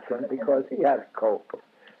was absent because he had a cold.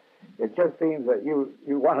 It just seems that you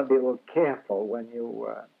want to be a little careful when you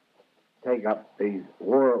take up these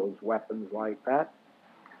world's weapons like that,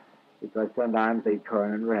 because sometimes they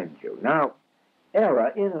turn and rend you. Now,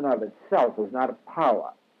 error in and of itself is not a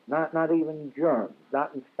power, not even germs,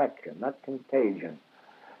 not infection, not contagion,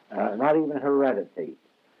 not even heredity.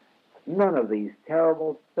 None of these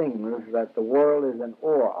terrible things that the world is in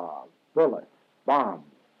awe of, bullets, bombs,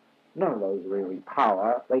 none of those really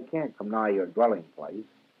power. They can't come nigh your dwelling place.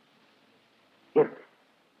 If,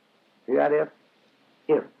 see that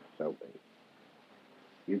if so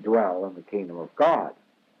be, you dwell in the kingdom of God.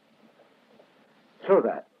 So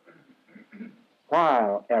that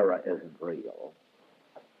while error isn't real,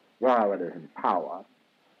 while it isn't power,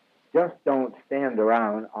 just don't stand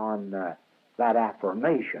around on that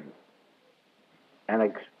affirmation and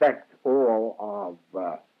expect all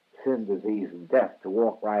of sin, disease, and death to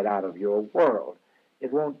walk right out of your world.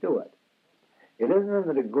 It won't do it. It isn't in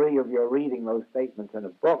the degree of your reading those statements in a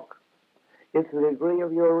book. It's the degree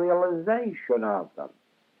of your realization of them.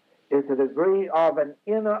 It's a degree of an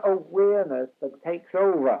inner awareness that takes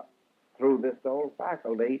over through this old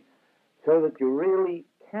faculty, so that you really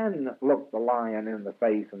can look the lion in the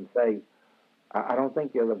face and say, I don't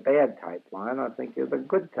think you're the bad type lion, I think you're the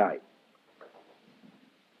good type.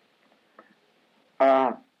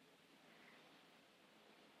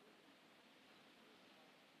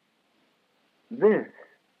 This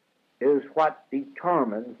is what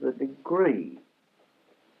determines the degree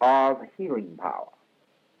of healing power.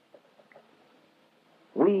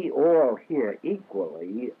 We all here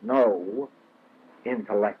equally know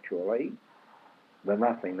intellectually the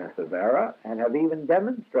nothingness of error and have even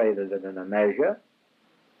demonstrated it in a measure,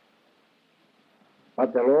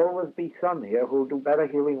 but there'll always be some here who'll do better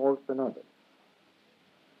healing work than others.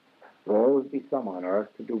 There'll always be some on earth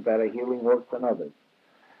to do better healing work than others.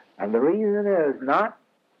 And the reason is not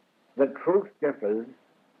that truth differs.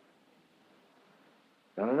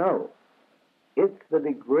 No. It's the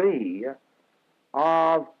degree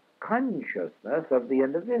of consciousness of the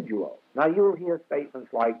individual. Now, you'll hear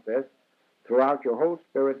statements like this throughout your whole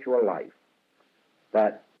spiritual life,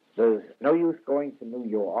 that there's no use going to New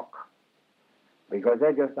York because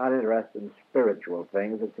they're just not interested in spiritual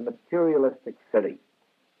things. It's a materialistic city.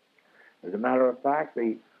 As a matter of fact,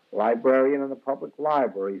 the librarian in the public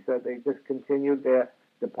library said they discontinued their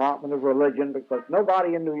Department of Religion because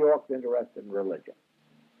nobody in New York is interested in religion.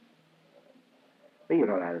 But you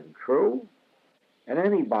know that isn't true. And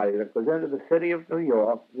anybody that goes into the city of New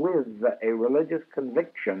York with a religious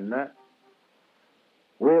conviction,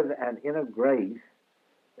 with an inner grace,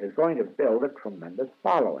 is going to build a tremendous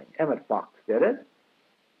following. Emmett Fox did it,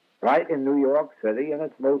 right in New York City in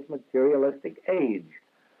its most materialistic age.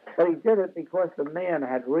 But he did it because the man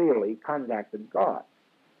had really contacted God.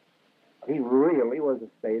 He really was a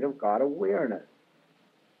state of God awareness.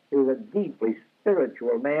 He was a deeply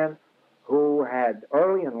spiritual man who had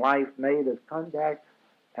early in life made his contact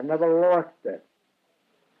and never lost it.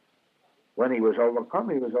 When he was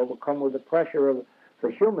overcome with the pressure of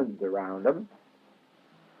the humans around him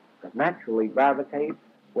that naturally gravitate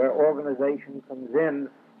where organization comes in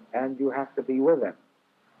and you have to be with him.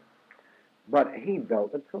 But he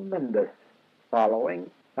built a tremendous following,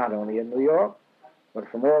 not only in New York, but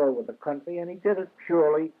from all over the country, and he did it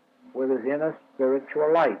purely with his inner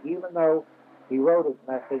spiritual light. Even though he wrote his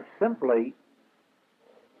message simply,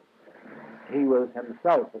 he was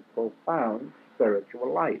himself a profound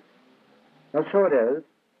spiritual light. Now, so it is,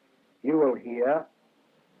 you will hear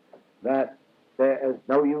that there is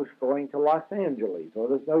no use going to Los Angeles, or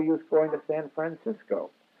there's no use going to San Francisco.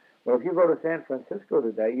 Well, if you go to San Francisco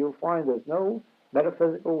today, you'll find there's no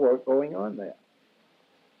metaphysical work going on there.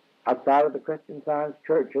 Outside of the Christian Science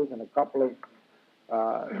churches and a couple of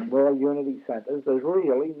small unity centers, there's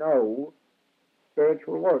really no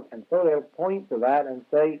spiritual work. And so they'll point to that and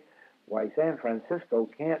say, why, San Francisco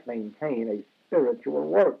can't maintain a spiritual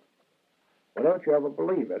work. Well, don't you ever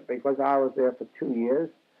believe it, because I was there for 2 years,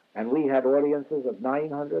 and we had audiences of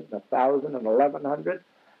 900 and 1,000 and 1,100.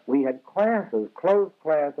 We had classes, closed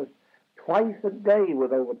classes, twice a day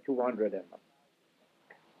with over 200 in them.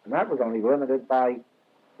 And that was only limited by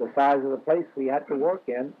the size of the place we had to work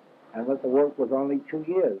in, and that the work was only 2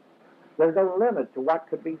 years. There's no limit to what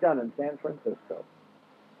could be done in San Francisco.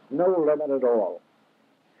 No limit at all.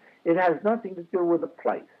 It has nothing to do with the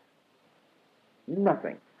place.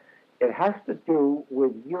 Nothing. It has to do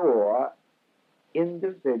with your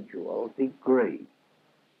individual degree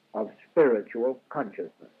of spiritual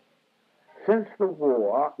consciousness. Since the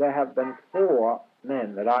war, there have been 4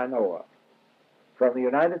 men that I know of from the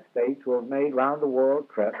United States who have made round-the-world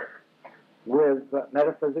trips with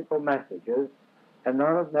metaphysical messages, and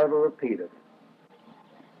none have never repeated.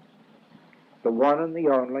 The one and the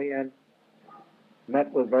only, and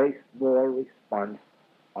met with very small response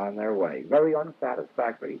on their way. Very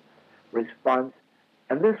unsatisfactory response.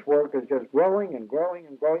 And this work is just growing and growing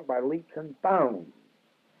and growing by leaps and bounds.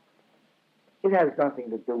 It has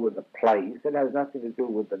nothing to do with the place. It has nothing to do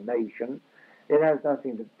with the nation. It has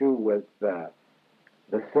nothing to do with the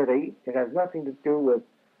city. It has nothing to do with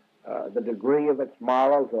the degree of its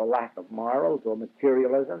morals or lack of morals or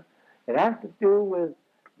materialism. It has to do with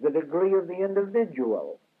the degree of the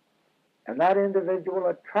individual. And that individual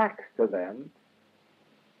attracts to them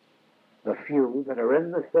the few that are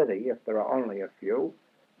in the city, if there are only a few,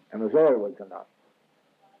 and there's always enough.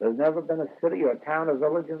 There's never been a city or town or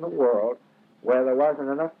village in the world where there wasn't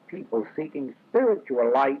enough people seeking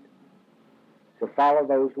spiritual light to follow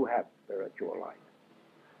those who have spiritual light.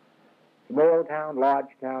 Small town, large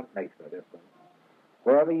town, makes no difference.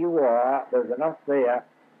 Wherever you are, there's enough there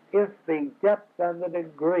if the depth and the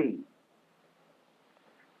degree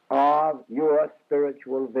of your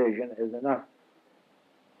spiritual vision is enough.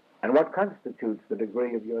 And what constitutes the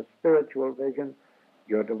degree of your spiritual vision?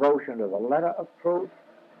 Your devotion to the letter of truth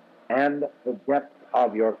and the depth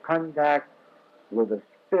of your contact with the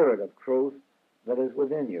spirit of truth that is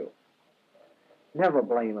within you. Never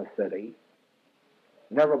blame a city.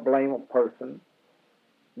 Never blame a person.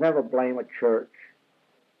 Never blame a church.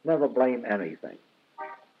 Never blame anything.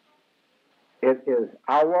 It is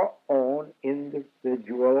our own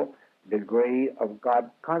individual degree of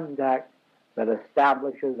God contact that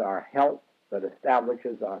establishes our health, that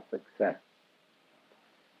establishes our success.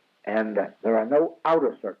 And there are no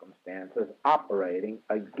outer circumstances operating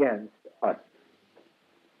against us.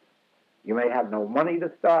 You may have no money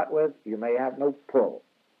to start with. You may have no pull.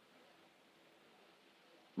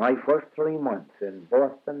 My first 3 months in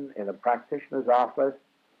Boston in a practitioner's office,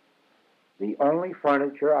 the only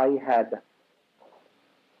furniture I had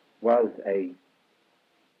was a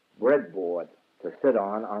breadboard to sit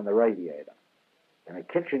on the radiator, and a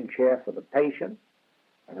kitchen chair for the patient,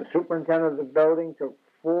 and the superintendent of the building took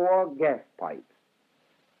 4 gas pipes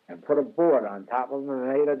and put a board on top of them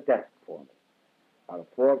and made a desk for me out of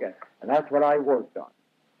 4 gas. And that's what I worked on,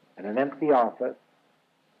 in an empty office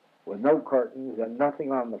with no curtains and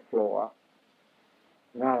nothing on the floor,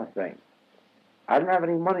 not a thing. I didn't have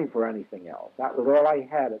any money for anything else. That was all I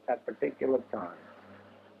had at that particular time.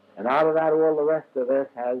 And out of that, all the rest of this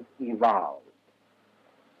has evolved.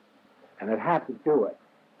 And it had to do it,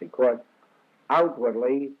 because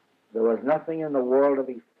outwardly, there was nothing in the world of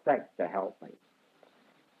effect to help me.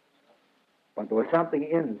 But there was something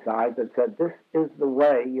inside that said, this is the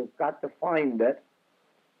way, you've got to find it,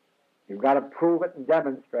 you've got to prove it and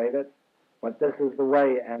demonstrate it, but this is the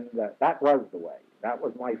way, and that was the way. That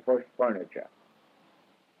was my first furniture.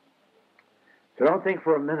 So don't think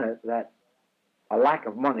for a minute that a lack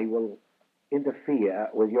of money will interfere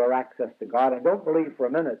with your access to God, and don't believe for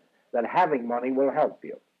a minute that having money will help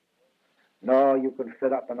you. No, you can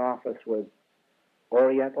fit up an office with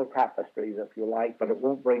Oriental tapestries if you like, but it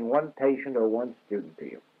won't bring one patient or one student to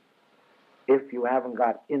you if you haven't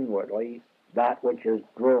got inwardly that which is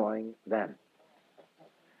growing them.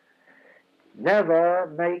 Never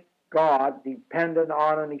make God dependent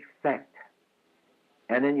on an effect.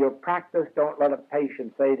 And in your practice, don't let a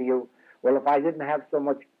patient say to you, well, if I didn't have so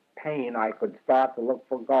much pain, I could start to look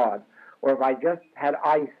for God. Or if I just had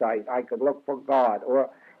eyesight, I could look for God. Or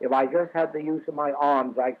if I just had the use of my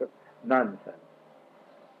arms, I could... Nonsense.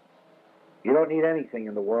 You don't need anything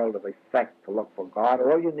in the world of effect to look for God.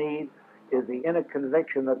 All you need is the inner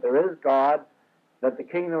conviction that there is God, that the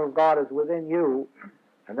kingdom of God is within you,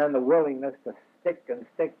 and then the willingness to stick and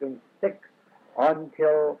stick and stick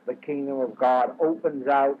until the kingdom of God opens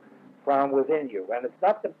out from within you. And it's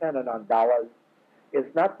not dependent on dollars.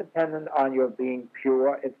 It's not dependent on your being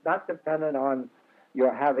pure. It's not dependent on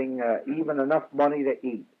your having even enough money to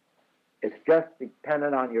eat. It's just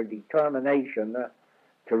dependent on your determination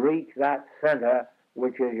to reach that center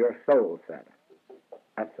which is your soul center.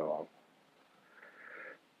 That's all.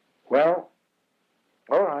 Well,